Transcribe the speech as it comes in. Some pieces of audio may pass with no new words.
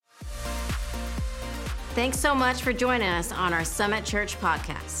Thanks so much for joining us on our Summit Church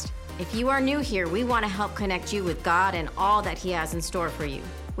podcast. If you are new here, we want to help connect you with God and all that He has in store for you.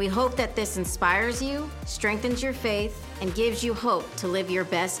 We hope that this inspires you, strengthens your faith, and gives you hope to live your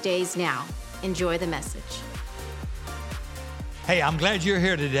best days now. Enjoy the message. Hey, I'm glad you're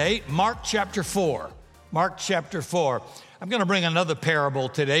here today. Mark chapter 4. Mark chapter 4. I'm going to bring another parable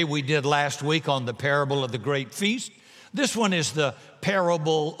today. We did last week on the parable of the great feast. This one is the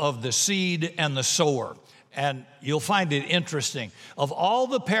parable of the seed and the sower. And you'll find it interesting. Of all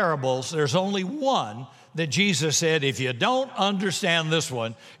the parables, there's only one that Jesus said, if you don't understand this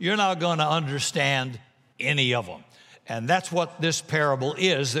one, you're not going to understand any of them. And that's what this parable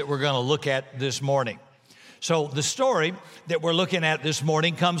is that we're going to look at this morning. So the story that we're looking at this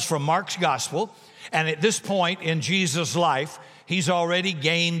morning comes from Mark's gospel. And at this point in Jesus' life, he's already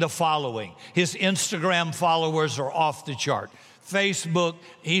gained a following. His Instagram followers are off the chart. Facebook,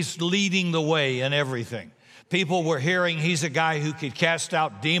 he's leading the way in everything. People were hearing he's a guy who could cast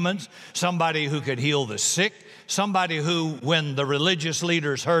out demons, somebody who could heal the sick, somebody who, when the religious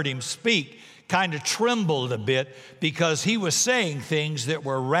leaders heard him speak, kind of trembled a bit because he was saying things that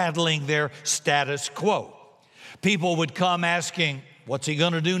were rattling their status quo. People would come asking, what's he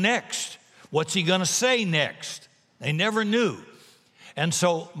going to do next? What's he going to say next? They never knew. And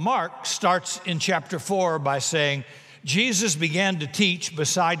so Mark starts in chapter 4 by saying, Jesus began to teach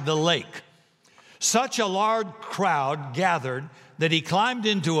beside the lake. Such a large crowd gathered that he climbed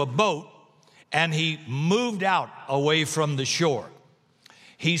into a boat and he moved out away from the shore.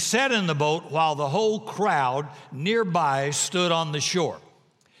 He sat in the boat while the whole crowd nearby stood on the shore.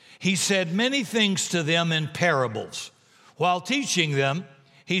 He said many things to them in parables. While teaching them,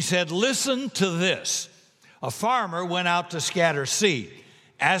 he said, listen to this. A farmer went out to scatter seed.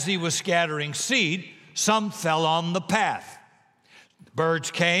 As he was scattering seed, some fell on the path.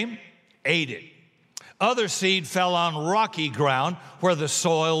 Birds came, ate it. Other seed fell on rocky ground where the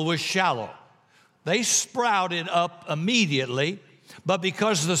soil was shallow. They sprouted up immediately, but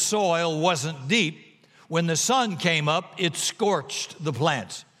because the soil wasn't deep, when the sun came up, it scorched the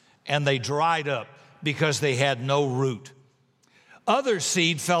plants, and they dried up because they had no root. Other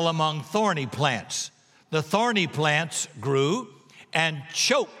seed fell among thorny plants. The thorny plants grew and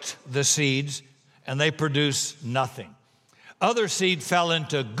choked the seeds, and they produced nothing. Other seed fell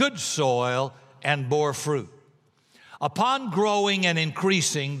into good soil and bore fruit. Upon growing and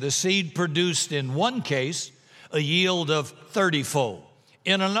increasing, the seed produced in one case a yield of 30-fold,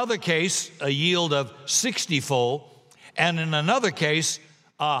 in another case a yield of 60-fold, and in another case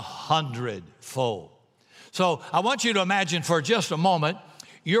 100-fold. So I want you to imagine for just a moment,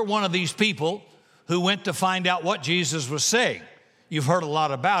 you're one of these people who went to find out what Jesus was saying. You've heard a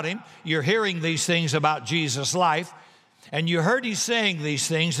lot about him. You're hearing these things about Jesus' life. And you heard he's saying these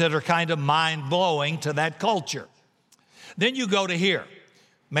things that are kind of mind-blowing to that culture. Then you go to here.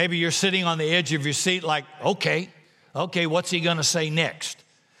 Maybe you're sitting on the edge of your seat like, okay, what's he going to say next?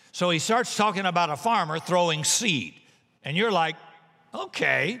 So he starts talking about a farmer throwing seed. And you're like,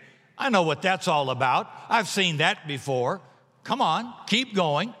 okay, I know what that's all about. I've seen that before. Come on, keep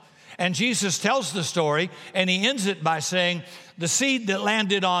going. And Jesus tells the story, and he ends it by saying, the seed that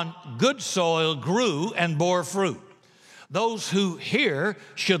landed on good soil grew and bore fruit. Those who hear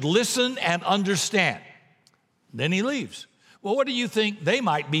should listen and understand. Then he leaves. Well, what do you think they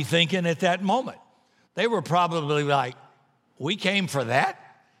might be thinking at that moment? They were probably like, we came for that?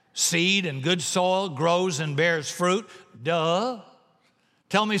 Seed and good soil grows and bears fruit? Duh.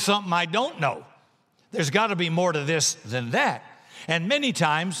 Tell me something I don't know. There's got to be more to this than that. And many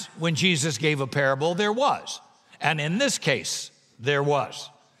times when Jesus gave a parable, there was. And in this case, there was.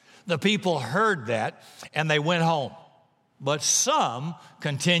 The people heard that and they went home. But some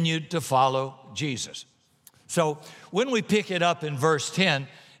continued to follow Jesus. So when we pick it up in verse 10,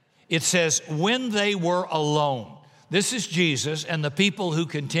 it says, when they were alone. This is Jesus and the people who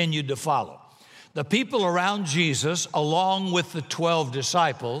continued to follow. The people around Jesus, along with the 12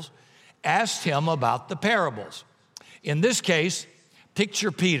 disciples, asked him about the parables. In this case,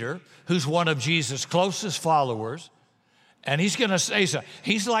 picture Peter, who's one of Jesus' closest followers, and he's going to say something.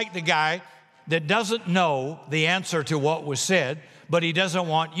 He's like the guy that doesn't know the answer to what was said, but he doesn't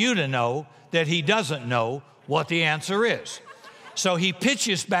want you to know that he doesn't know what the answer is. So he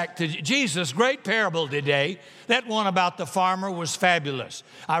pitches back to Jesus, great parable today. That one about the farmer was fabulous.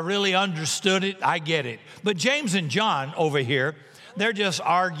 I really understood it. I get it. But James and John over here, they're just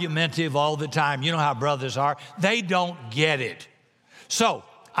argumentative all the time. You know how brothers are. They don't get it. So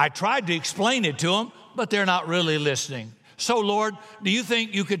I tried to explain it to them, but they're not really listening. So, Lord, do you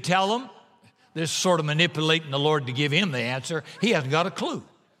think you could tell them? This sort of manipulating the Lord to give him the answer. He hasn't got a clue.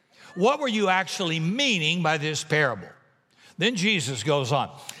 What were you actually meaning by this parable? Then Jesus goes on.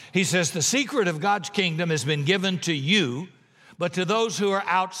 He says, the secret of God's kingdom has been given to you, but to those who are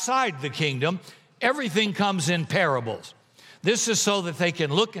outside the kingdom, everything comes in parables. This is so that they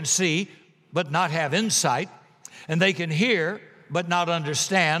can look and see, but not have insight, and they can hear, but not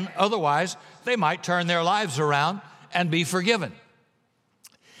understand. Otherwise, they might turn their lives around and be forgiven.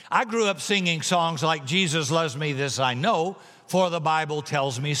 I grew up singing songs like, Jesus loves me, this I know, for the Bible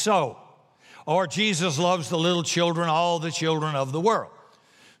tells me so. Or Jesus loves the little children, all the children of the world.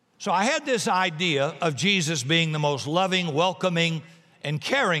 So I had this idea of Jesus being the most loving, welcoming, and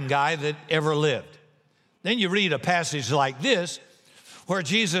caring guy that ever lived. Then you read a passage like this, where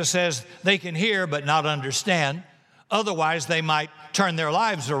Jesus says they can hear but not understand. Otherwise, they might turn their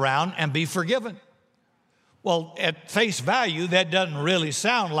lives around and be forgiven. Well, at face value, that doesn't really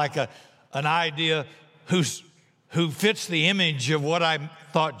sound like an idea who fits the image of what I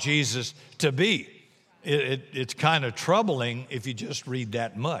thought Jesus to be. It's kind of troubling if you just read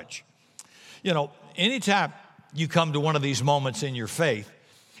that much. You know, anytime you come to one of these moments in your faith,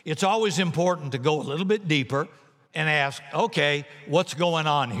 it's always important to go a little bit deeper and ask, okay, what's going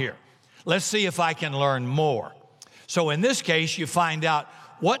on here? Let's see if I can learn more. So in this case, you find out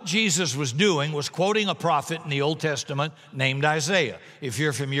what Jesus was doing was quoting a prophet in the Old Testament named Isaiah. If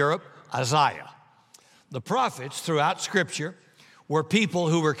you're from Europe, Isaiah. The prophets throughout Scripture were people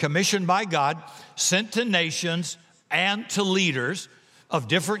who were commissioned by God, sent to nations and to leaders of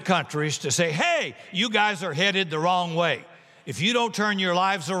different countries to say, hey, you guys are headed the wrong way. If you don't turn your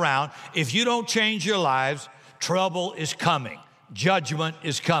lives around, if you don't change your lives, trouble is coming. Judgment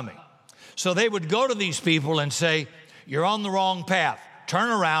is coming. So they would go to these people and say, you're on the wrong path. Turn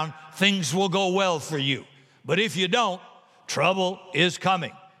around, things will go well for you. But if you don't, trouble is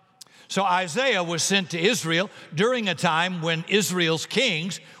coming. So Isaiah was sent to Israel during a time when Israel's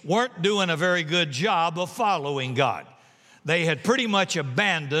kings weren't doing a very good job of following God. They had pretty much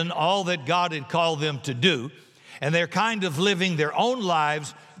abandoned all that God had called them to do, and they're kind of living their own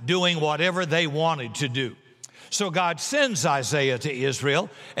lives doing whatever they wanted to do. So God sends Isaiah to Israel,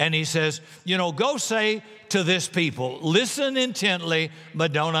 and he says, you know, go say to this people, listen intently,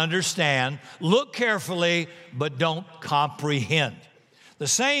 but don't understand. Look carefully, but don't comprehend. The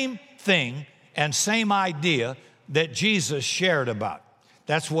same thing and same idea that Jesus shared about.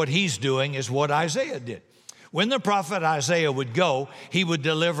 That's what he's doing, is what Isaiah did. When the prophet Isaiah would go, he would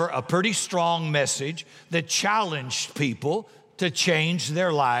deliver a pretty strong message that challenged people to change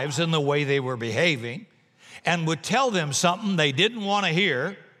their lives and the way they were behaving, and would tell them something they didn't want to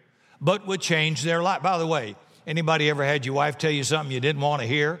hear, but would change their life. By the way, anybody ever had your wife tell you something you didn't want to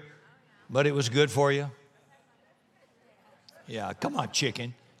hear, but it was good for you? Yeah, come on,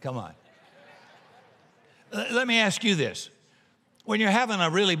 chicken. Come on. Let me ask you this. When you're having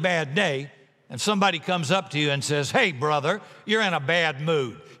a really bad day and somebody comes up to you and says, hey, brother, you're in a bad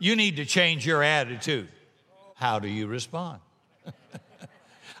mood. You need to change your attitude. How do you respond?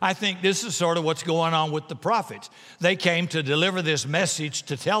 I think this is sort of what's going on with the prophets. They came to deliver this message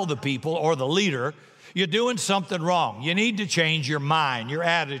to tell the people or the leader, you're doing something wrong. You need to change your mind, your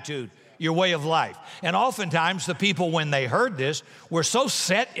attitude, your way of life. And oftentimes the people, when they heard this, were so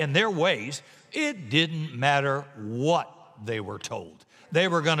set in their ways, it didn't matter what they were told. They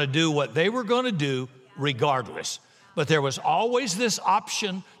were going to do what they were going to do regardless. But there was always this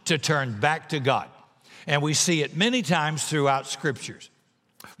option to turn back to God. And we see it many times throughout Scriptures.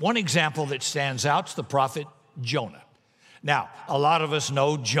 One example that stands out is the prophet Jonah. Now, a lot of us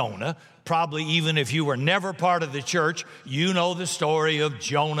know Jonah. Probably even if you were never part of the church, you know the story of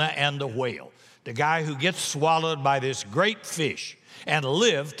Jonah and the whale, the guy who gets swallowed by this great fish and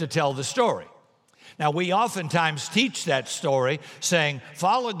lived to tell the story. Now, we oftentimes teach that story saying,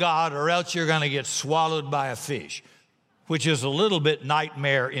 follow God or else you're going to get swallowed by a fish, which is a little bit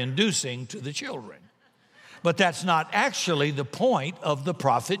nightmare-inducing to the children. But that's not actually the point of the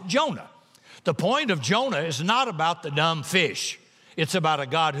prophet Jonah. The point of Jonah is not about the dumb fish. It's about a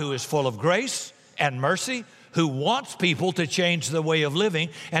God who is full of grace and mercy, who wants people to change the way of living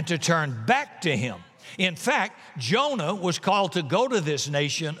and to turn back to him. In fact, Jonah was called to go to this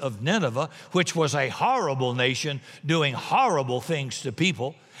nation of Nineveh, which was a horrible nation doing horrible things to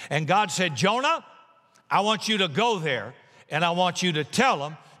people. And God said, Jonah, I want you to go there and I want you to tell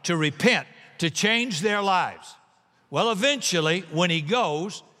them to repent, to change their lives. Well, eventually, when he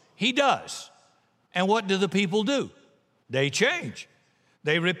goes, he does. And what do the people do? They change.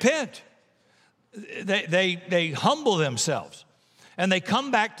 They repent. They humble themselves. And they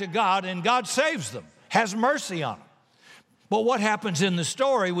come back to God, and God saves them, has mercy on them. But what happens in the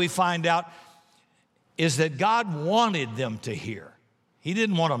story, we find out, is that God wanted them to hear. He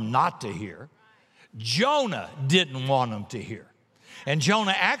didn't want them not to hear. Jonah didn't want them to hear. And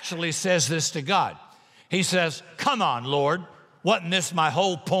Jonah actually says this to God. He says, come on, Lord. Wasn't this my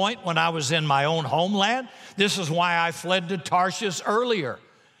whole point when I was in my own homeland? This is why I fled to Tarshish earlier,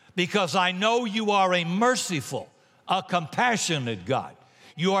 because I know you are a merciful, a compassionate God.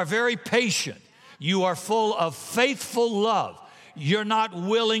 You are very patient. You are full of faithful love. You're not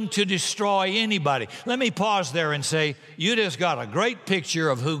willing to destroy anybody. Let me pause there and say, you just got a great picture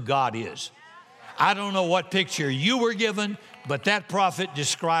of who God is. I don't know what picture you were given, but that prophet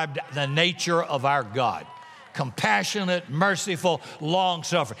described the nature of our God. Compassionate, merciful,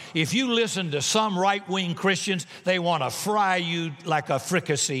 long-suffering. If you listen to some right-wing Christians, they want to fry you like a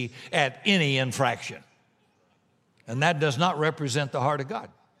fricassee at any infraction. And that does not represent the heart of God.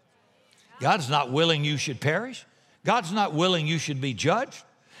 God's not willing you should perish. God's not willing you should be judged.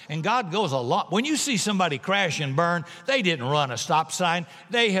 And God goes a lot. When you see somebody crash and burn, they didn't run a stop sign.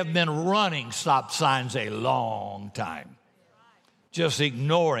 They have been running stop signs a long time, just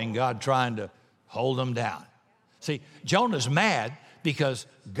ignoring God trying to hold them down. See, Jonah's mad because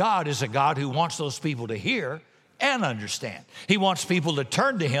God is a God who wants those people to hear and understand. He wants people to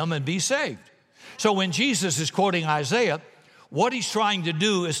turn to him and be saved. So when Jesus is quoting Isaiah, what he's trying to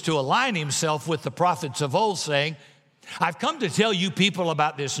do is to align himself with the prophets of old, saying, I've come to tell you people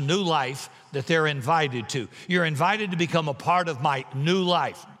about this new life that they're invited to. You're invited to become a part of my new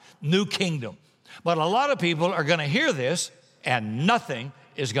life, new kingdom. But a lot of people are going to hear this and nothing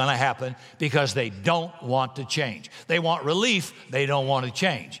is going to happen because they don't want to change. They want relief. They don't want to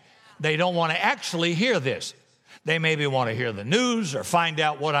change. They don't want to actually hear this. They maybe want to hear the news or find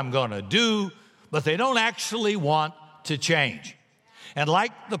out what I'm going to do, but they don't actually want to change. And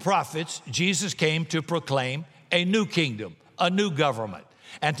like the prophets, Jesus came to proclaim a new kingdom, a new government,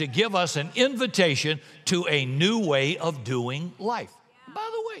 and to give us an invitation to a new way of doing life. By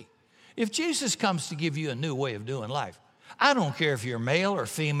the way, if Jesus comes to give you a new way of doing life, I don't care if you're male or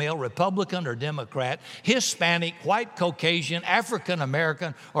female, Republican or Democrat, Hispanic, white, Caucasian, African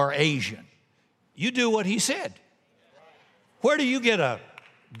American, or Asian. You do what he said. Where do you get a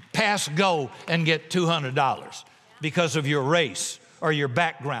pass go and get $200 because of your race or your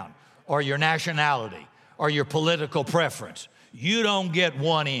background or your nationality or your political preference? You don't get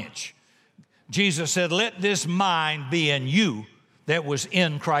 1 inch. Jesus said, let this mind be in you that was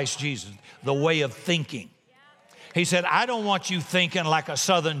in Christ Jesus, the way of thinking. He said, I don't want you thinking like a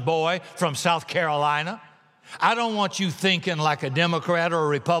Southern boy from South Carolina. I don't want you thinking like a Democrat or a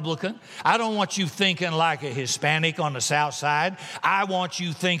Republican. I don't want you thinking like a Hispanic on the South Side. I want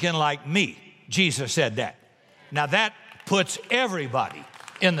you thinking like me. Jesus said that. Now that puts everybody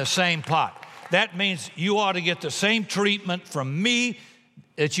in the same pot. That means you ought to get the same treatment from me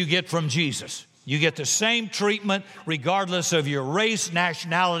that you get from Jesus. You get the same treatment regardless of your race,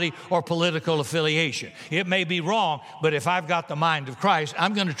 nationality, or political affiliation. It may be wrong, but if I've got the mind of Christ,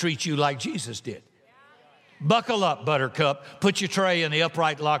 I'm going to treat you like Jesus did. Buckle up, Buttercup. Put your tray in the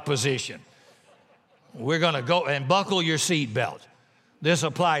upright lock position. We're going to go and buckle your seatbelt. This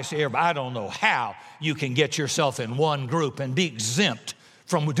applies to everybody. I don't know how you can get yourself in one group and be exempt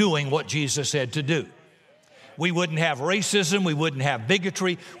from doing what Jesus said to do. We wouldn't have racism, we wouldn't have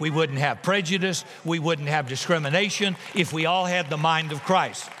bigotry, we wouldn't have prejudice, we wouldn't have discrimination if we all had the mind of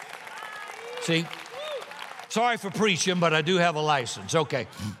Christ. See? Sorry for preaching, but I do have a license. Okay.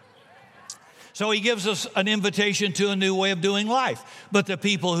 So he gives us an invitation to a new way of doing life. But the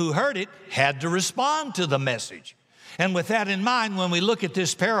people who heard it had to respond to the message. And with that in mind, when we look at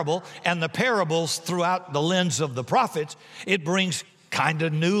this parable and the parables throughout the lens of the prophets, it brings kind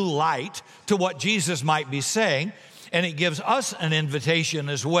of new light to what Jesus might be saying, and it gives us an invitation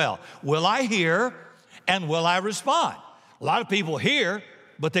as well. Will I hear and will I respond? A lot of people hear,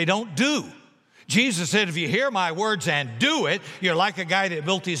 but they don't do. Jesus said, if you hear my words and do it, you're like a guy that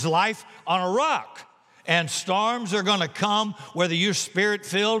built his life on a rock. And storms are going to come whether you're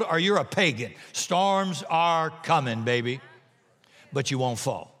spirit-filled or you're a pagan. Storms are coming, baby, but you won't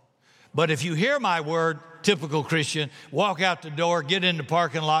fall. But if you hear my word, typical Christian, walk out the door, get in the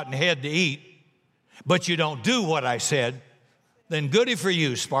parking lot and head to eat, but you don't do what I said, then goody for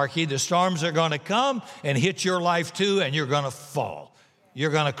you, Sparky. The storms are going to come and hit your life too, and you're going to fall.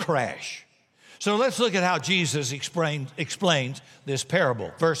 You're going to crash. So let's look at how Jesus explains this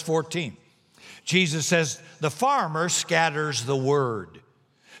parable. Verse 14. Jesus says, the farmer scatters the word.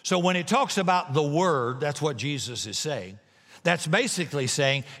 So when he talks about the word, that's what Jesus is saying. That's basically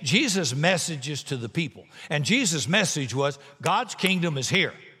saying Jesus' message is to the people. And Jesus' message was, God's kingdom is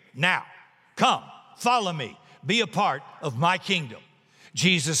here. Now, come, follow me, be a part of my kingdom.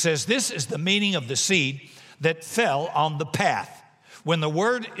 Jesus says this is the meaning of the seed that fell on the path. When the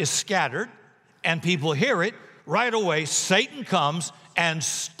word is scattered and people hear it, right away Satan comes and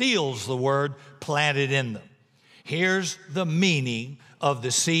steals the word planted in them. Here's the meaning of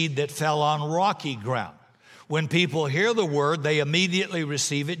the seed that fell on rocky ground. When people hear the word, they immediately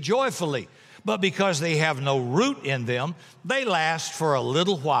receive it joyfully. But because they have no root in them, they last for a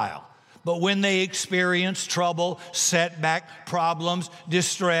little while. But when they experience trouble, setback, problems,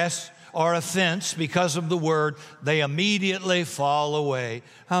 distress, or offense because of the word, they immediately fall away.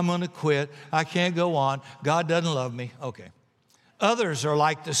 I'm going to quit. I can't go on. God doesn't love me. Okay. Others are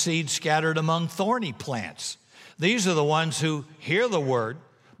like the seed scattered among thorny plants. These are the ones who hear the word,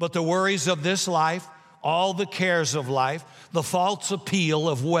 but the worries of this life, all the cares of life, the false appeal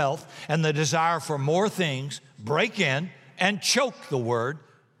of wealth, and the desire for more things break in and choke the word,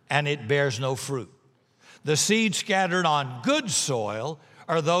 and it bears no fruit. The seed scattered on good soil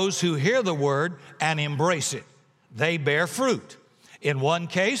are those who hear the word and embrace it. They bear fruit. In one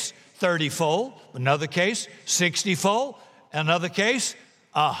case, 30-fold, another case, 60-fold, another case,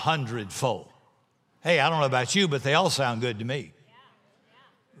 100-fold. Hey, I don't know about you, but they all sound good to me.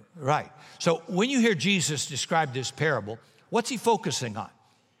 Right. So when you hear Jesus describe this parable, what's he focusing on?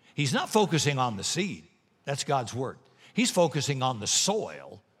 He's not focusing on the seed. That's God's word. He's focusing on the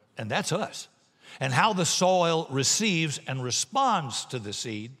soil, and that's us. And how the soil receives and responds to the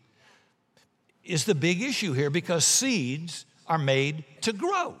seed is the big issue here, because seeds are made to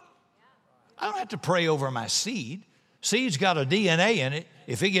grow. I don't have to pray over my seed. Seed's got a DNA in it.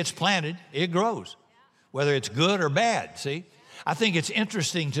 If it gets planted, it grows, whether it's good or bad, see? I think it's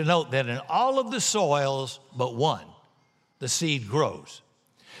interesting to note that in all of the soils but one, the seed grows.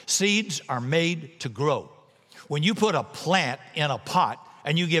 Seeds are made to grow. When you put a plant in a pot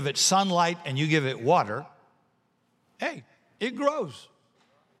and you give it sunlight and you give it water, hey, it grows.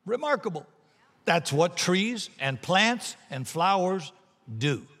 Remarkable. That's what trees and plants and flowers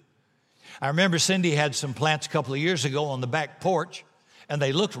do. I remember Cindy had some plants a couple of years ago on the back porch, and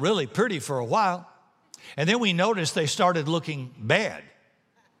they looked really pretty for a while. And then we noticed they started looking bad.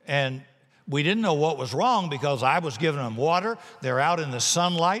 And we didn't know what was wrong because I was giving them water. They're out in the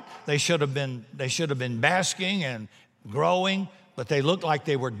sunlight. They should have been basking and growing, but they looked like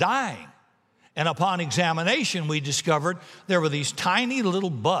they were dying. And upon examination, we discovered there were these tiny little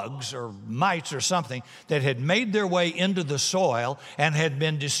bugs or mites or something that had made their way into the soil and had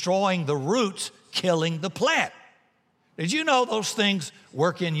been destroying the roots, killing the plant. Did you know those things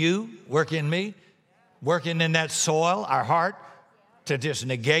work in you, work in me, working in that soil, our heart, to just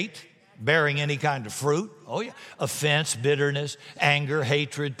negate bearing any kind of fruit? Oh, yeah. Offense, bitterness, anger,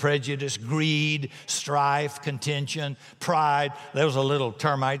 hatred, prejudice, greed, strife, contention, pride. Those are little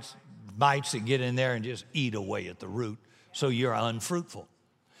termites, mites that get in there and just eat away at the root, so you're unfruitful.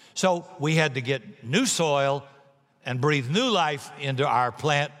 So we had to get new soil and breathe new life into our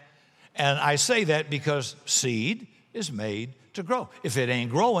plant. And I say that because seed is made to grow. If it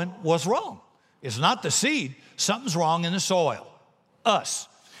ain't growing, what's wrong? It's not the seed. Something's wrong in the soil. Us.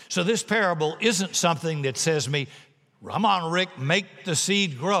 So this parable isn't something that says me, come on, Rick, make the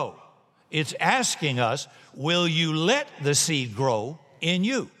seed grow. It's asking us, will you let the seed grow in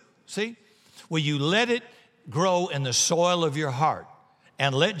you? See? Will you let it grow in the soil of your heart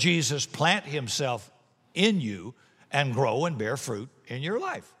and let Jesus plant himself in you and grow and bear fruit in your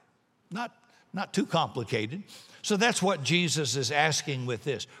life? Not too complicated. So that's what Jesus is asking with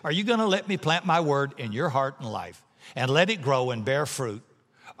this. Are you going to let me plant my word in your heart and life and let it grow and bear fruit?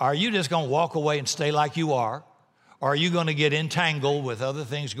 Are you just going to walk away and stay like you are? Or are you going to get entangled with other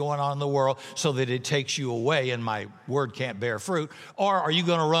things going on in the world so that it takes you away and my word can't bear fruit? Or are you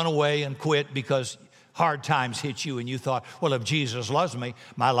going to run away and quit because hard times hit you and you thought, well, if Jesus loves me,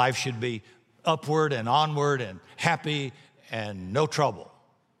 my life should be upward and onward and happy and no trouble?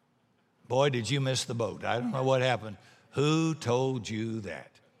 Boy, did you miss the boat. I don't know what happened. Who told you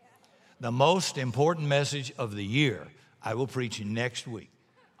that? The most important message of the year I will preach next week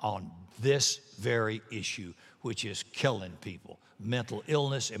on this very issue, which is killing people. Mental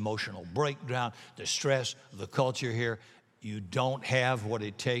illness, emotional breakdown, the stress of the culture here. You don't have what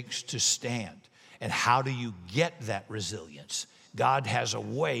it takes to stand. And how do you get that resilience? God has a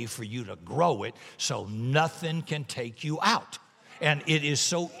way for you to grow it so nothing can take you out. And it is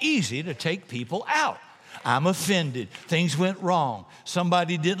so easy to take people out. I'm offended. Things went wrong.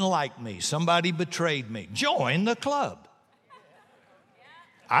 Somebody didn't like me. Somebody betrayed me. Join the club.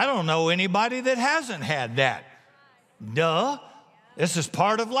 I don't know anybody that hasn't had that. Duh. This is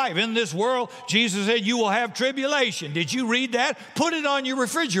part of life. In this world, Jesus said, you will have tribulation. Did you read that? Put it on your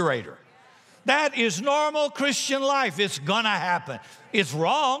refrigerator. That is normal Christian life. It's going to happen. It's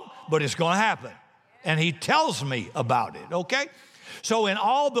wrong, but it's going to happen. And he tells me about it, okay? So in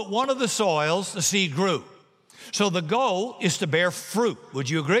all but one of the soils, the seed grew. So the goal is to bear fruit. Would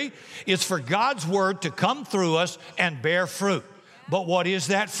you agree? It's for God's word to come through us and bear fruit. But what is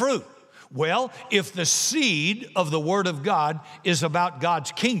that fruit? Well, if the seed of the word of God is about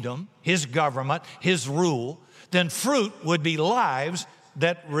God's kingdom, his government, his rule, then fruit would be lives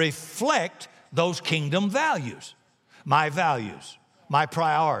that reflect those kingdom values, my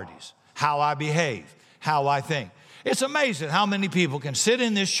priorities, how I behave, how I think. It's amazing how many people can sit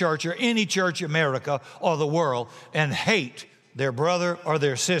in this church or any church in America or the world and hate their brother or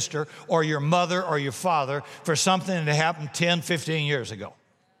their sister or your mother or your father for something that happened 10, 15 years ago.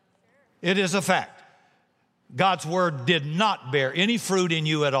 It is a fact. God's word did not bear any fruit in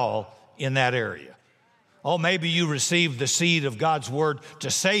you at all in that area. Oh, maybe you received the seed of God's word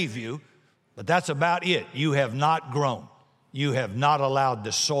to save you, but that's about it. You have not grown. You have not allowed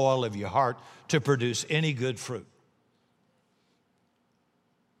the soil of your heart to produce any good fruit.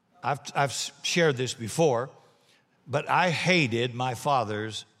 I've shared this before, but I hated my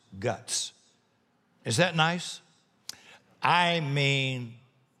father's guts. Is that nice? I mean,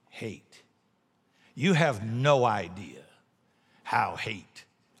 hate. You have no idea how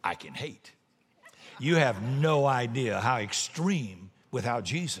I can hate. You have no idea how extreme without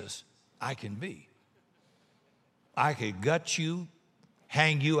Jesus I can be. I could gut you,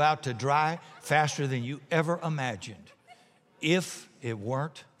 hang you out to dry faster than you ever imagined if it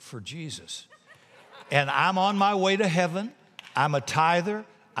weren't for Jesus. And I'm on my way to heaven. I'm a tither.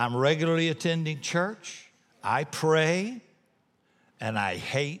 I'm regularly attending church. I pray, and I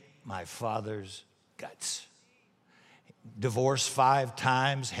hate my father's guts. Divorced 5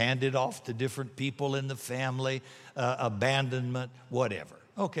 times, handed off to different people in the family, abandonment, whatever.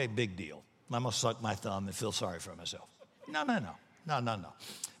 Okay, big deal. I'm going to suck my thumb and feel sorry for myself. No.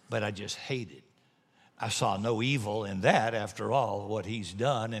 But I just hated. I saw no evil in that. After all, what he's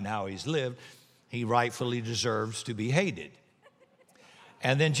done and how he's lived, he rightfully deserves to be hated.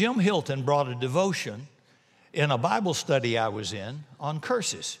 And then Jim Hilton brought a devotion in a Bible study I was in on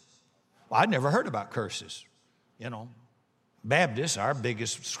curses. Well, I'd never heard about curses. You know, Baptists, our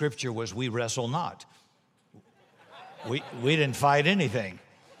biggest scripture was, we wrestle not. We didn't fight anything.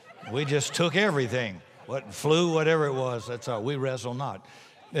 We just took everything. What flew, whatever it was, that's all. We wrestle not.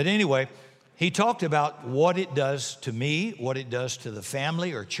 But anyway, he talked about what it does to me, what it does to the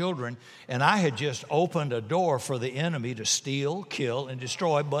family or children, and I had just opened a door for the enemy to steal, kill, and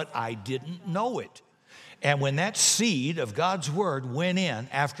destroy, but I didn't know it. And when that seed of God's word went in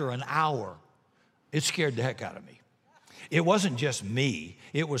after an hour, it scared the heck out of me. It wasn't just me.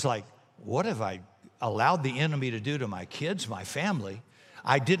 It was like, what have I allowed the enemy to do to my kids, my family?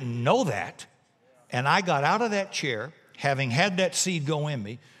 I didn't know that. And I got out of that chair, having had that seed go in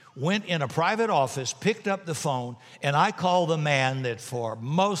me, went in a private office, picked up the phone, and I called the man that for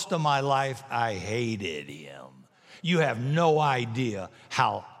most of my life I hated him. You have no idea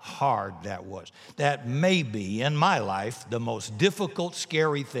how hard that was. That may be, in my life, the most difficult,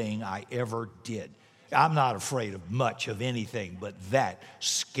 scary thing I ever did. I'm not afraid of much of anything, but that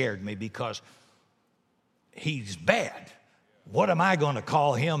scared me because he's bad. What am I going to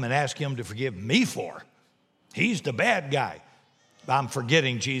call him and ask him to forgive me for? He's the bad guy. I'm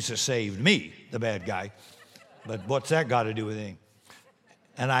forgetting Jesus saved me, the bad guy. But what's that got to do with anything?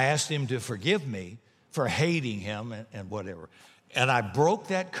 And I asked him to forgive me for hating him and whatever. And I broke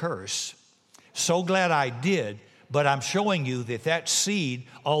that curse. So glad I did. But I'm showing you that seed,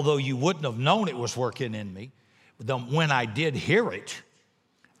 although you wouldn't have known it was working in me, when I did hear it,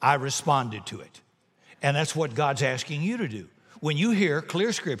 I responded to it. And that's what God's asking you to do. When you hear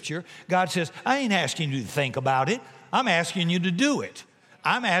clear scripture, God says, I ain't asking you to think about it. I'm asking you to do it.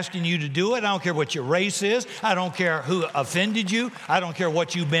 I'm asking you to do it. I don't care what your race is. I don't care who offended you. I don't care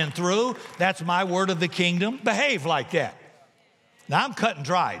what you've been through. That's my word of the kingdom. Behave like that. Now, I'm cut and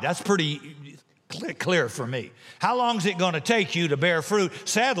dry. That's pretty clear for me. How long is it going to take you to bear fruit?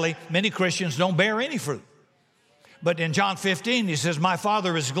 Sadly, many Christians don't bear any fruit. But in John 15, he says, my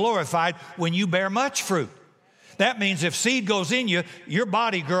Father is glorified when you bear much fruit. That means if seed goes in you, your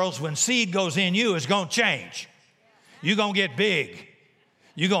body, girls, when seed goes in you, is going to change. You're going to get big.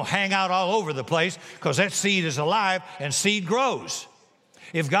 You're going to hang out all over the place because that seed is alive and seed grows.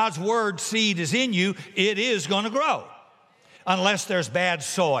 If God's word seed is in you, it is going to grow unless there's bad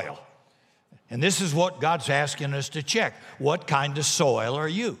soil. And this is what God's asking us to check. What kind of soil are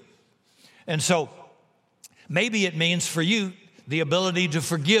you? And so maybe it means for you the ability to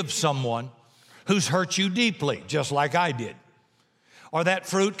forgive someone who's hurt you deeply, just like I did. Or that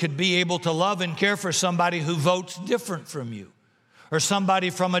fruit could be able to love and care for somebody who votes different from you, or somebody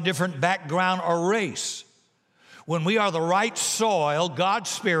from a different background or race. When we are the right soil, God's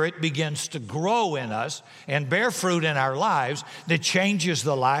Spirit begins to grow in us and bear fruit in our lives that changes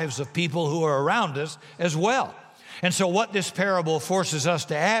the lives of people who are around us as well. And so what this parable forces us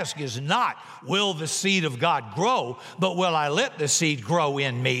to ask is not, will the seed of God grow, but will I let the seed grow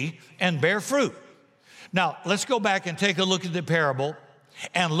in me and bear fruit? Now, let's go back and take a look at the parable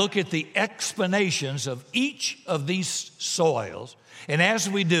and look at the explanations of each of these soils. And as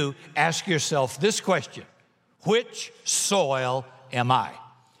we do, ask yourself this question: which soil am I?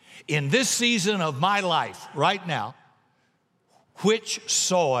 In this season of my life right now, which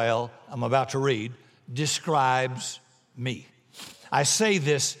soil, I'm about to read, describes me? I say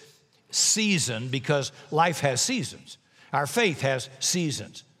this season because life has seasons. Our faith has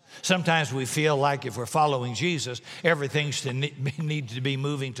seasons. Sometimes we feel like if we're following Jesus, everything's needs to be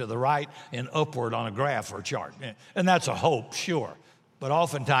moving to the right and upward on a graph or chart. And that's a hope, sure. But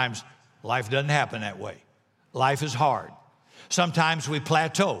oftentimes, life doesn't happen that way. Life is hard. Sometimes we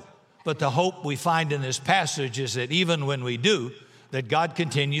plateau. But the hope we find in this passage is that even when we do, that God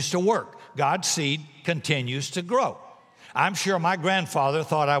continues to work. God's seed continues to grow. I'm sure my grandfather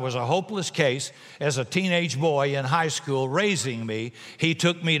thought I was a hopeless case as a teenage boy in high school raising me. He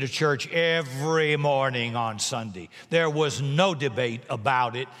took me to church every morning on Sunday. There was no debate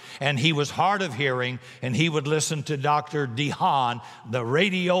about it, and he was hard of hearing, and he would listen to Dr. DeHaan, the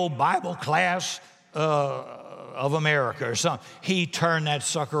radio Bible class of America or something. He turned that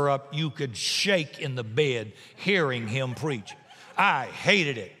sucker up. You could shake in the bed hearing him preach. I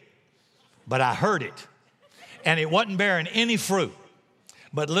hated it, but I heard it. And it wasn't bearing any fruit.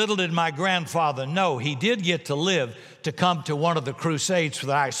 But little did my grandfather know, he did get to live to come to one of the crusades that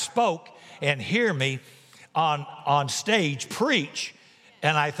I spoke and hear me on stage preach.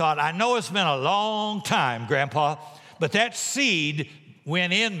 And I thought, I know it's been a long time, Grandpa, but that seed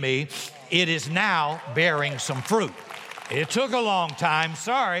went in me. It is now bearing some fruit. It took a long time,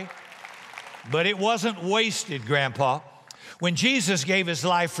 sorry, but it wasn't wasted, Grandpa. When Jesus gave his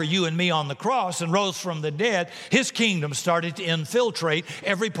life for you and me on the cross and rose from the dead, his kingdom started to infiltrate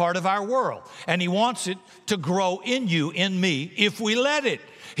every part of our world. And he wants it to grow in you, in me, if we let it.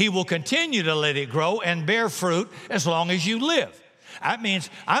 He will continue to let it grow and bear fruit as long as you live. That means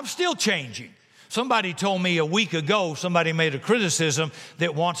I'm still changing. Somebody told me a week ago, somebody made a criticism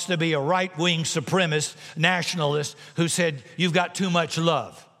that wants to be a right-wing supremacist nationalist who said, you've got too much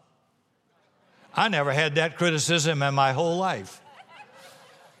love. I never had that criticism in my whole life.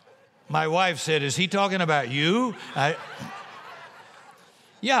 My wife said, is he talking about you?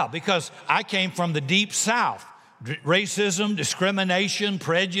 Yeah, because I came from the deep South. Racism, discrimination,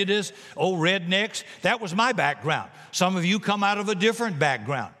 prejudice, rednecks, that was my background. Some of you come out of a different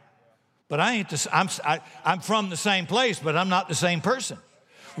background. But I'm from the same place, but I'm not the same person.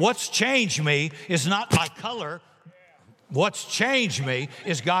 What's changed me is not my color. What's changed me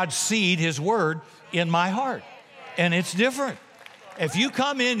is God's seed, his word, in my heart. And it's different. If you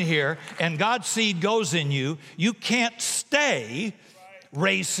come in here and God's seed goes in you, you can't stay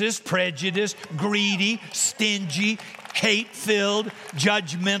racist, prejudiced, greedy, stingy, hate-filled,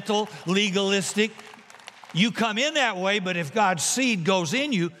 judgmental, legalistic. You come in that way, but if God's seed goes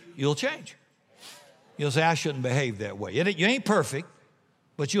in you, you'll change. You'll say, I shouldn't behave that way. You ain't perfect,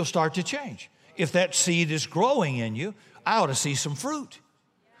 but you'll start to change. If that seed is growing in you, I ought to see some fruit.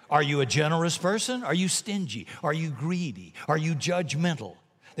 Are you a generous person? Are you stingy? Are you greedy? Are you judgmental?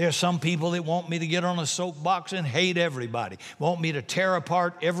 There are some people that want me to get on a soapbox and hate everybody, want me to tear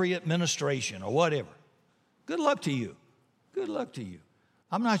apart every administration or whatever. Good luck to you. Good luck to you.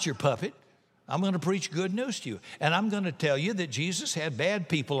 I'm not your puppet. I'm going to preach good news to you. And I'm going to tell you that Jesus had bad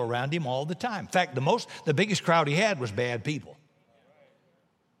people around him all the time. In fact, the biggest crowd he had was bad people.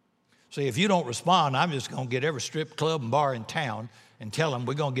 See, if you don't respond, I'm just going to get every strip club and bar in town and tell them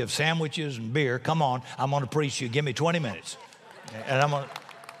we're going to give sandwiches and beer. Come on, I'm going to preach you. Give me 20 minutes. And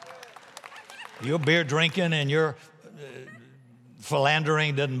your beer drinking and your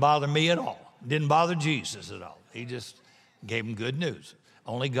philandering doesn't bother me at all. Didn't bother Jesus at all. He just gave them good news.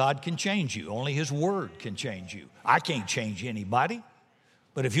 Only God can change you. Only his word can change you. I can't change anybody.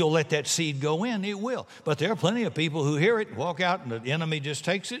 But if you'll let that seed go in, it will. But there are plenty of people who hear it, walk out, and the enemy just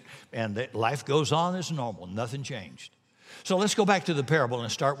takes it, and life goes on as normal. Nothing changed. So let's go back to the parable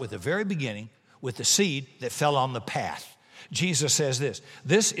and start with the very beginning, with the seed that fell on the path. Jesus says this.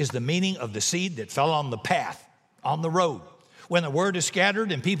 This is the meaning of the seed that fell on the path, on the road. When the word is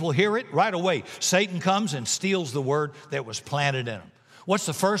scattered and people hear it, right away, Satan comes and steals the word that was planted in them. What's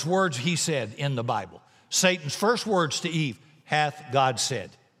the first words he said in the Bible? Satan's first words to Eve, hath God said.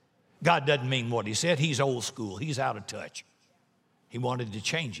 God doesn't mean what he said. He's old school. He's out of touch. He wanted to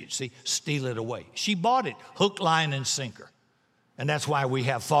change it, see, steal it away. She bought it, hook, line, and sinker. And that's why we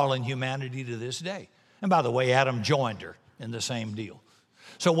have fallen humanity to this day. And by the way, Adam joined her in the same deal.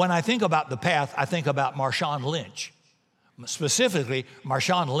 So when I think about the path, I think about Marshawn Lynch, specifically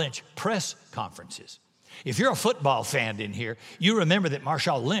Marshawn Lynch press conferences. If you're a football fan in here, you remember that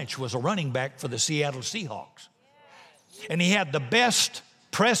Marshawn Lynch was a running back for the Seattle Seahawks. And he had the best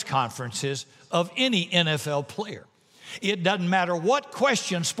press conferences of any NFL player. It doesn't matter what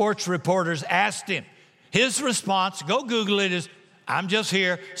question sports reporters asked him. His response, go Google it, is, I'm just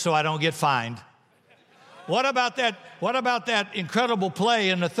here so I don't get fined. What about that incredible play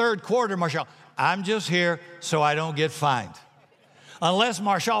in the third quarter, Marshall? I'm just here so I don't get fined. Unless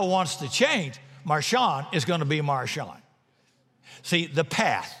Marshall wants to change, Marshawn is going to be Marshawn. See, the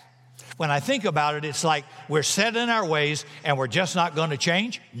path, when I think about it, it's like we're set in our ways and we're just not going to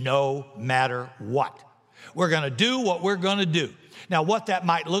change no matter what. We're going to do what we're going to do. Now, what that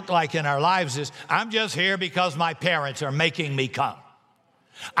might look like in our lives is, I'm just here because my parents are making me come.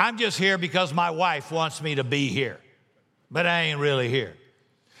 I'm just here because my wife wants me to be here, but I ain't really here.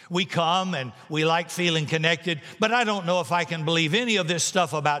 We come and we like feeling connected, but I don't know if I can believe any of this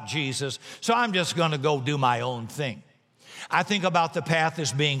stuff about Jesus, so I'm just going to go do my own thing. I think about the path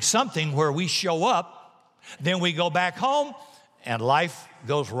as being something where we show up, then we go back home, and life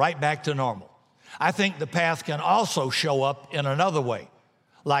goes right back to normal. I think the path can also show up in another way.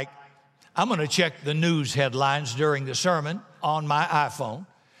 Like, I'm going to check the news headlines during the sermon on my iPhone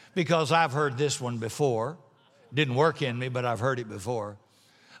because I've heard this one before. Didn't work in me, but I've heard it before.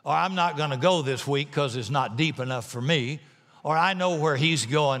 Or I'm not going to go this week because it's not deep enough for me. Or I know where he's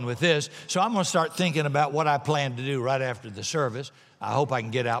going with this, so I'm going to start thinking about what I plan to do right after the service. I hope I can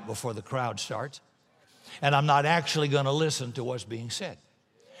get out before the crowd starts. And I'm not actually going to listen to what's being said.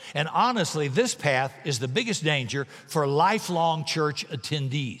 And honestly, this path is the biggest danger for lifelong church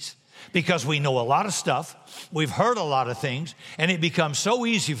attendees because we know a lot of stuff, we've heard a lot of things, and it becomes so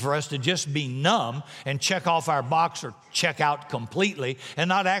easy for us to just be numb and check off our box or check out completely and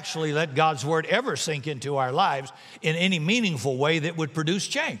not actually let God's word ever sink into our lives in any meaningful way that would produce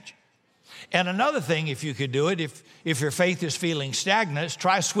change. And another thing, if you could do it, if your faith is feeling stagnant, is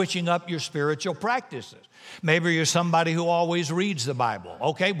try switching up your spiritual practices. Maybe you're somebody who always reads the Bible.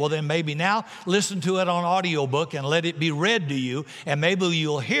 Okay, well then maybe now listen to it on audiobook and let it be read to you, and maybe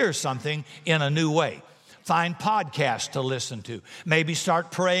you'll hear something in a new way. Find podcasts to listen to. Maybe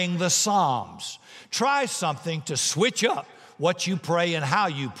start praying the Psalms. Try something to switch up what you pray and how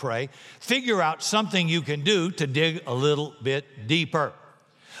you pray. Figure out something you can do to dig a little bit deeper.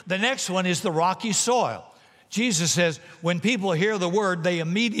 The next one is the rocky soil. Jesus says, when people hear the word, they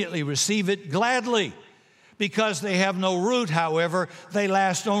immediately receive it gladly. Because they have no root, however, they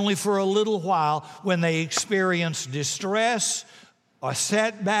last only for a little while when they experience distress, a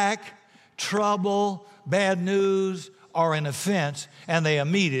setback, trouble, bad news, or an offense, and they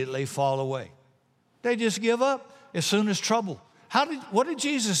immediately fall away. They just give up as soon as trouble. What did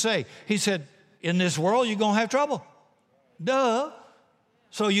Jesus say? He said, in this world, you're going to have trouble. Duh.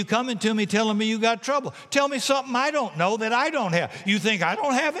 So you coming to me telling me you got trouble. Tell me something I don't know that I don't have. You think I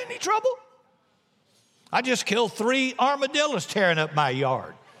don't have any trouble? I just killed 3 armadillos tearing up my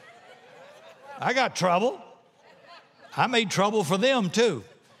yard. I got trouble. I made trouble for them too.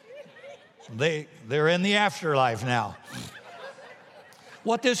 They're in the afterlife now.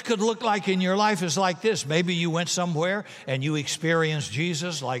 What this could look like in your life is like this. Maybe you went somewhere and you experienced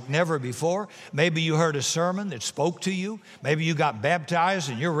Jesus like never before. Maybe you heard a sermon that spoke to you. Maybe you got baptized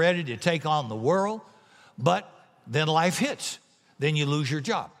and you're ready to take on the world. But then life hits. Then you lose your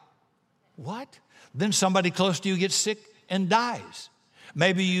job. What? Then somebody close to you gets sick and dies.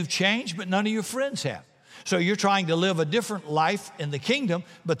 Maybe you've changed, but none of your friends have. So you're trying to live a different life in the kingdom,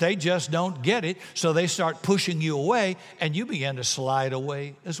 but they just don't get it. So they start pushing you away, and you begin to slide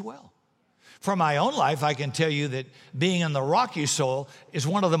away as well. For my own life, I can tell you that being in the rocky soil is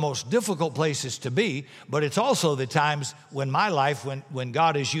one of the most difficult places to be, but it's also the times when my life, when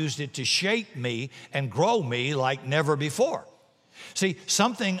God has used it to shape me and grow me like never before. See,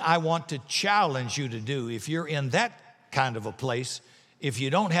 something I want to challenge you to do, if you're in that kind of a place, if you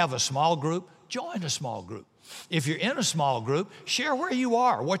don't have a small group, join a small group. If you're in a small group, share where you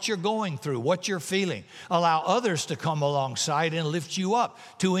are, what you're going through, what you're feeling. Allow others to come alongside and lift you up,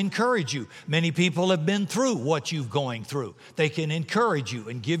 to encourage you. Many people have been through what you're going through. They can encourage you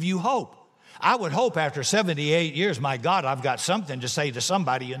and give you hope. I would hope after 78 years, my God, I've got something to say to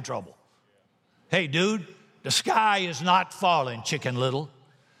somebody in trouble. Hey, dude, the sky is not falling, Chicken Little.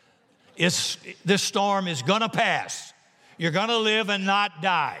 This storm is going to pass. You're going to live and not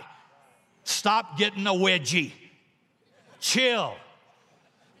die. Stop getting a wedgie. Chill.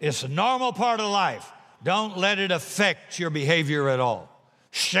 It's a normal part of life. Don't let it affect your behavior at all.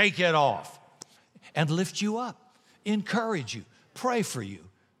 Shake it off and lift you up, encourage you, pray for you.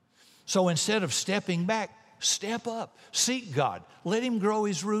 So instead of stepping back, step up, seek God. Let him grow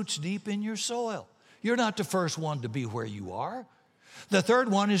his roots deep in your soil. You're not the first one to be where you are. The third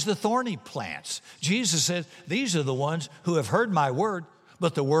one is the thorny plants. Jesus said, these are the ones who have heard my word,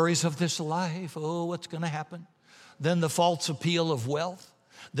 but the worries of this life, oh, what's going to happen? Then the false appeal of wealth,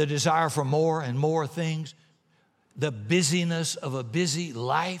 the desire for more and more things, the busyness of a busy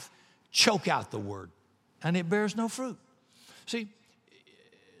life choke out the word, and it bears no fruit. See,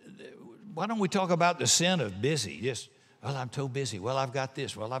 why don't we talk about the sin of busy? Just, well, I'm so busy. Well, I've got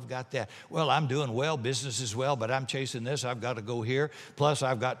this. Well, I've got that. Well, I'm doing well. Business is well, but I'm chasing this. I've got to go here. Plus,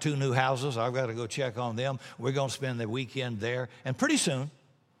 I've got 2 new houses. I've got to go check on them. We're going to spend the weekend there. And pretty soon,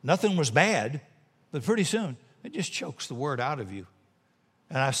 nothing was bad, but pretty soon, it just chokes the word out of you.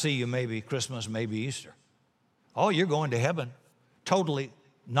 And I see you maybe Christmas, maybe Easter. Oh, you're going to heaven, totally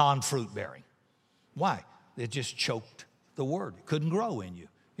non-fruit bearing. Why? It just choked the word. It couldn't grow in you.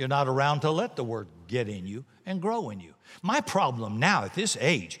 You're not around to let the word get in you and grow in you. My problem now at this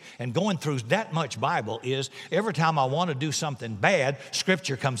age and going through that much Bible is every time I want to do something bad,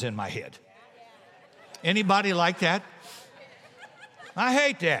 Scripture comes in my head. Anybody like that? I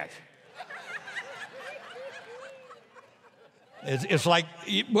hate that. It's like,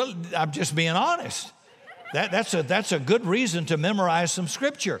 well, I'm just being honest. That's a good reason to memorize some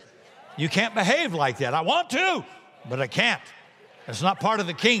Scripture. You can't behave like that. I want to, but I can't. It's not part of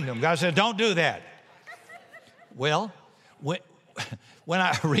the kingdom. God said, don't do that. Well, when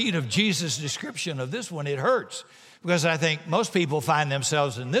I read of Jesus' description of this one, it hurts because I think most people find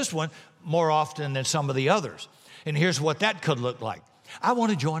themselves in this one more often than some of the others. And here's what that could look like. I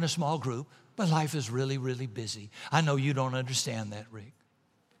want to join a small group, but life is really, really busy. I know you don't understand that, Rick.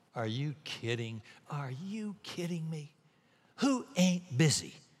 Are you kidding? Are you kidding me? Who ain't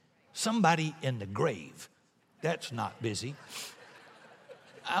busy? Somebody in the grave. That's not busy.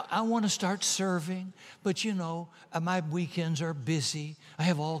 I want to start serving, but you know, my weekends are busy. I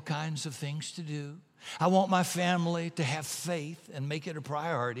have all kinds of things to do. I want my family to have faith and make it a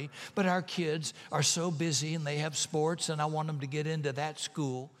priority, but our kids are so busy and they have sports and I want them to get into that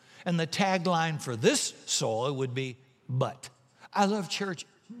school. And the tagline for this soil would be, but. I love church,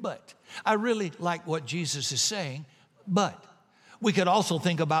 but. I really like what Jesus is saying, but. We could also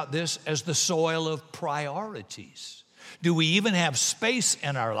think about this as the soil of priorities. Do we even have space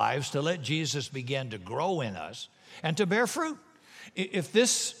in our lives to let Jesus begin to grow in us and to bear fruit? If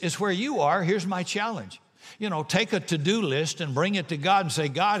this is where you are, here's my challenge. You know, take a to-do list and bring it to God and say,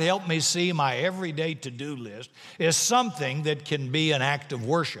 God, help me see my everyday to-do list as something that can be an act of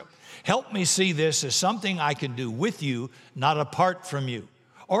worship. Help me see this as something I can do with you, not apart from you.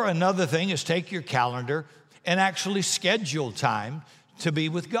 Or another thing is take your calendar and actually schedule time to be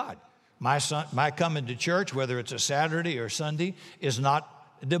with God. My coming to church, whether it's a Saturday or Sunday, is not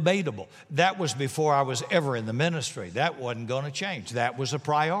debatable. That was before I was ever in the ministry. That wasn't going to change. That was a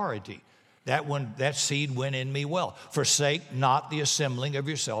priority. That seed went in me well. Forsake not the assembling of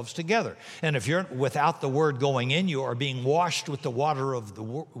yourselves together. And if you're without the word going in you or being washed with the water of the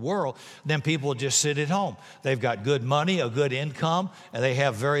world, then people just sit at home. They've got good money, a good income, and they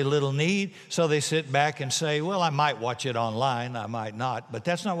have very little need. So they sit back and say, well, I might watch it online, I might not. But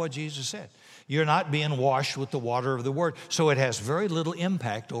that's not what Jesus said. You're not being washed with the water of the word. So it has very little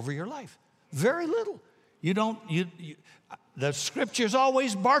impact over your life. Very little. The Scripture's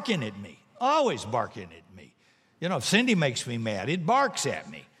always barking at me. Always barking at me. You know, if Cindy makes me mad, it barks at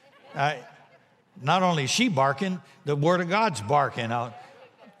me. Not only is she barking, the Word of God's barking out.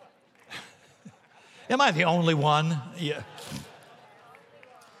 Am I the only one? Yeah.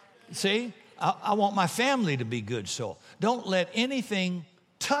 See, I want my family to be good soul. Don't let anything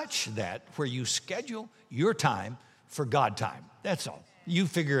touch that where you schedule your time for God time. That's all. You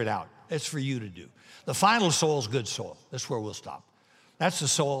figure it out. That's for you to do. The final soil is good soil. That's where we'll stop. That's the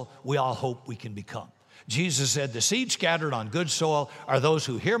soil we all hope we can become. Jesus said, the seed scattered on good soil are those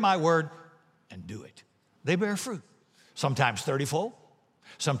who hear my word and do it. They bear fruit, sometimes 30-fold,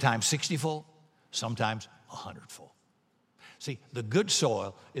 sometimes 60-fold, sometimes 100-fold. See, the good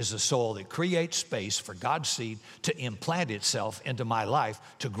soil is the soil that creates space for God's seed to implant itself into my life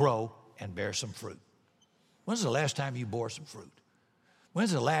to grow and bear some fruit. When's the last time you bore some fruit?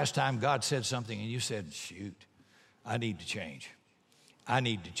 When's the last time God said something and you said, shoot, I need to change. I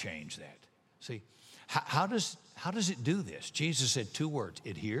need to change that. See, how does it do this? Jesus said 2 words.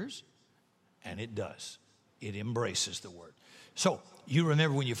 It hears and it does. It embraces the word. So you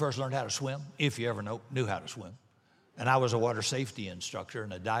remember when you first learned how to swim, if you ever knew how to swim. And I was a water safety instructor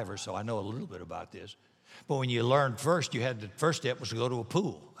and a diver, so I know a little bit about this. But when you learned first, the first step was to go to a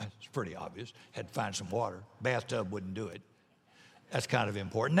pool. That's pretty obvious. Had to find some water. Bathtub wouldn't do it. That's kind of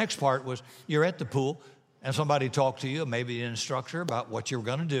important. Next part was you're at the pool and somebody talked to you, maybe an instructor, about what you were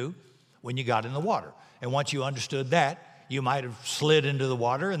going to do when you got in the water. And once you understood that, you might have slid into the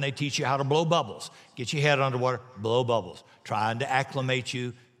water and they teach you how to blow bubbles. Get your head underwater, blow bubbles, trying to acclimate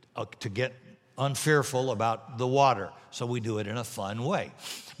you to get unfearful about the water. So we do it in a fun way.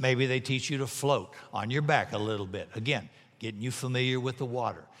 Maybe they teach you to float on your back a little bit. Again, getting you familiar with the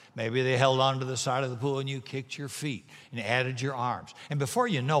water. Maybe they held onto the side of the pool and you kicked your feet and added your arms. And before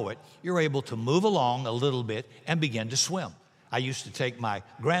you know it, you're able to move along a little bit and begin to swim. I used to take my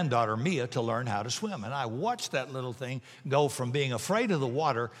granddaughter, Mia, to learn how to swim. And I watched that little thing go from being afraid of the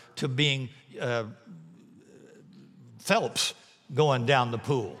water to being Phelps going down the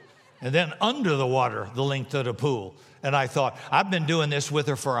pool. And then under the water, the length of the pool. And I thought, I've been doing this with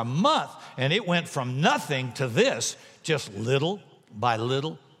her for a month, and it went from nothing to this, just little by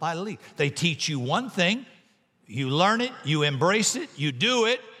little by little. They teach you one thing, you learn it, you embrace it, you do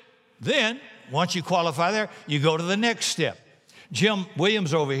it. Then, once you qualify there, you go to the next step. Jim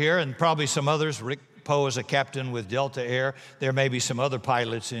Williams over here, and probably some others, Rick Poe is a captain with Delta Air. There may be some other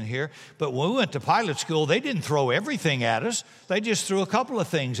pilots in here. But when we went to pilot school, they didn't throw everything at us. They just threw a couple of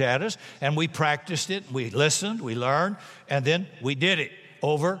things at us, and we practiced it. We listened, we learned, and then we did it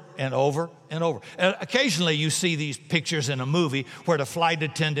over and over and over. And occasionally you see these pictures in a movie where the flight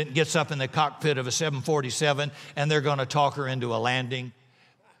attendant gets up in the cockpit of a 747, and they're going to talk her into a landing.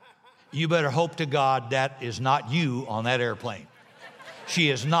 You better hope to God that is not you on that airplane. She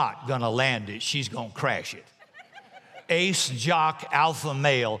is not going to land it. She's going to crash it. Ace jock alpha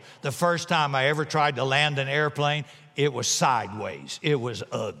male. The first time I ever tried to land an airplane, it was sideways. It was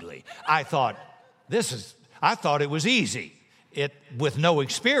ugly. I thought it was easy. With no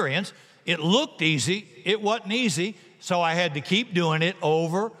experience, it looked easy. It wasn't easy. So I had to keep doing it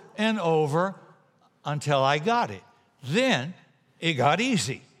over and over until I got it. Then it got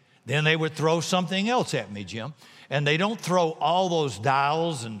easy. Then they would throw something else at me, Jim. And they don't throw all those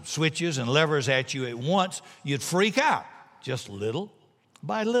dials and switches and levers at you at once. You'd freak out, just little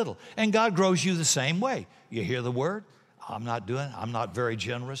by little. And God grows you the same way. You hear the word, I'm not very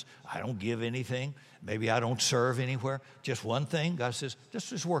generous. I don't give anything. Maybe I don't serve anywhere. Just one thing, God says, let's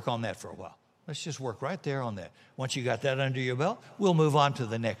just work on that for a while. Let's just work right there on that. Once you got that under your belt, we'll move on to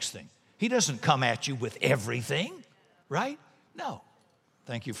the next thing. He doesn't come at you with everything, right? No.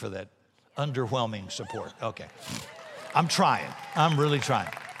 Thank you for that underwhelming support. Okay. I'm trying. I'm really trying.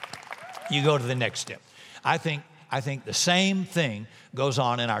 You go to the next step. I think the same thing goes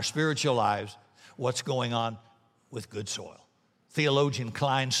on in our spiritual lives, what's going on with good soil. Theologian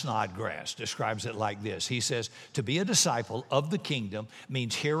Klein Snodgrass describes it like this. He says, to be a disciple of the kingdom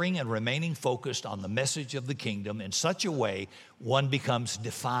means hearing and remaining focused on the message of the kingdom in such a way one becomes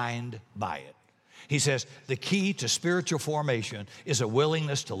defined by it. He says, the key to spiritual formation is a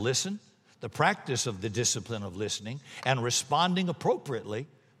willingness to listen, the practice of the discipline of listening, and responding appropriately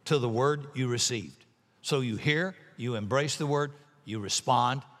to the word you received. So you hear, you embrace the word, you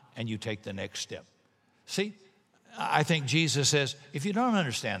respond, and you take the next step. See, I think Jesus says, if you don't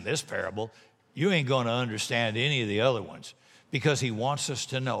understand this parable, you ain't going to understand any of the other ones, because he wants us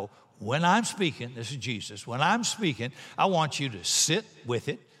to know, when I'm speaking, this is Jesus, when I'm speaking, I want you to sit with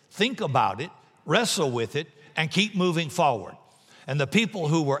it, think about it, wrestle with it, and keep moving forward. And the people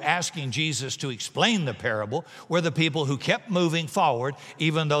who were asking Jesus to explain the parable were the people who kept moving forward,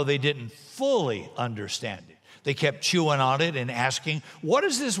 even though they didn't fully understand it. They kept chewing on it and asking, what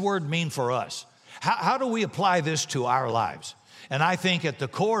does this word mean for us? How do we apply this to our lives? And I think at the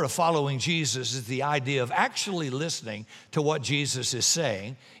core of following Jesus is the idea of actually listening to what Jesus is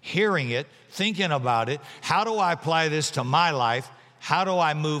saying, hearing it, thinking about it. How do I apply this to my life? How do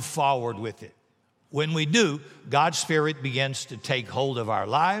I move forward with it? When we do, God's Spirit begins to take hold of our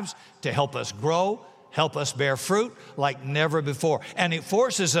lives to help us grow, help us bear fruit like never before. And it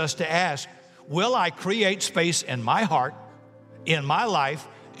forces us to ask, will I create space in my heart, in my life,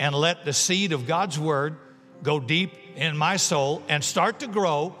 and let the seed of God's Word go deep in my soul and start to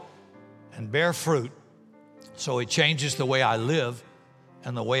grow and bear fruit so it changes the way I live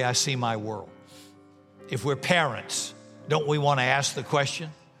and the way I see my world? If we're parents, don't we want to ask the question,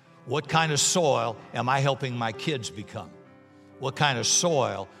 what kind of soil am I helping my kids become? What kind of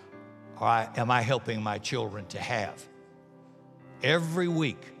soil am I helping my children to have? Every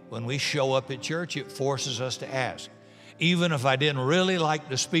week when we show up at church, it forces us to ask, even if I didn't really like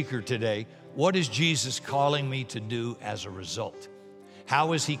the speaker today, what is Jesus calling me to do as a result?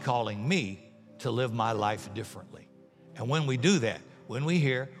 How is he calling me to live my life differently? And when we do that, when we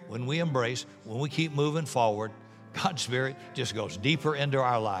hear, when we embrace, when we keep moving forward, God's Spirit just goes deeper into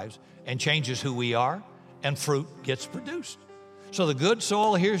our lives and changes who we are, and fruit gets produced. So the good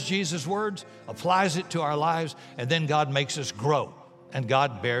soil hears Jesus' words, applies it to our lives, and then God makes us grow, and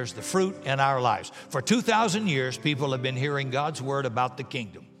God bears the fruit in our lives. For 2,000 years, people have been hearing God's word about the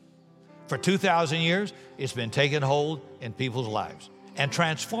kingdom. For 2,000 years, it's been taking hold in people's lives and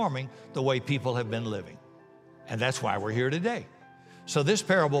transforming the way people have been living. And that's why we're here today. So this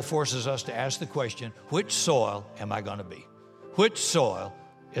parable forces us to ask the question, which soil am I going to be? Which soil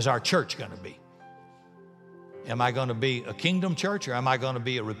is our church going to be? Am I going to be a kingdom church, or am I going to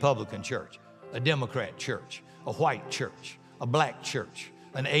be a Republican church, a Democrat church, a white church, a black church,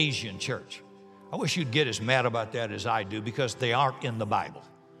 an Asian church? I wish you'd get as mad about that as I do, because they aren't in the Bible.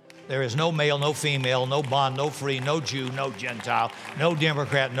 There is no male, no female, no bond, no free, no Jew, no Gentile, no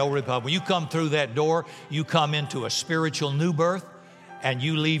Democrat, no Republican. When you come through that door, you come into a spiritual new birth, and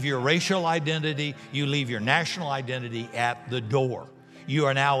you leave your racial identity, you leave your national identity at the door. You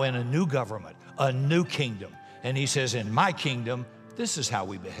are now in a new government, a new kingdom. And he says, in my kingdom, this is how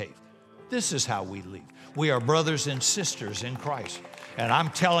we behave. This is how we lead. We are brothers and sisters in Christ. And I'm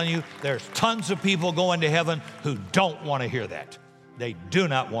telling you, there's tons of people going to heaven who don't want to hear that. They do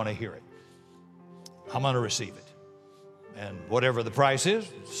not want to hear it. I'm going to receive it. And whatever the price is,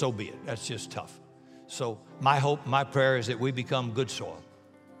 so be it. That's just tough. So my hope, my prayer is that we become good soil,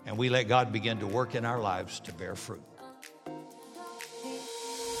 and we let God begin to work in our lives to bear fruit.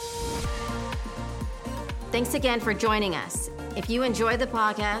 Thanks again for joining us. If you enjoyed the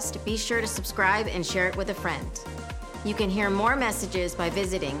podcast, be sure to subscribe and share it with a friend. You can hear more messages by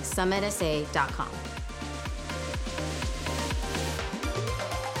visiting summitsa.com.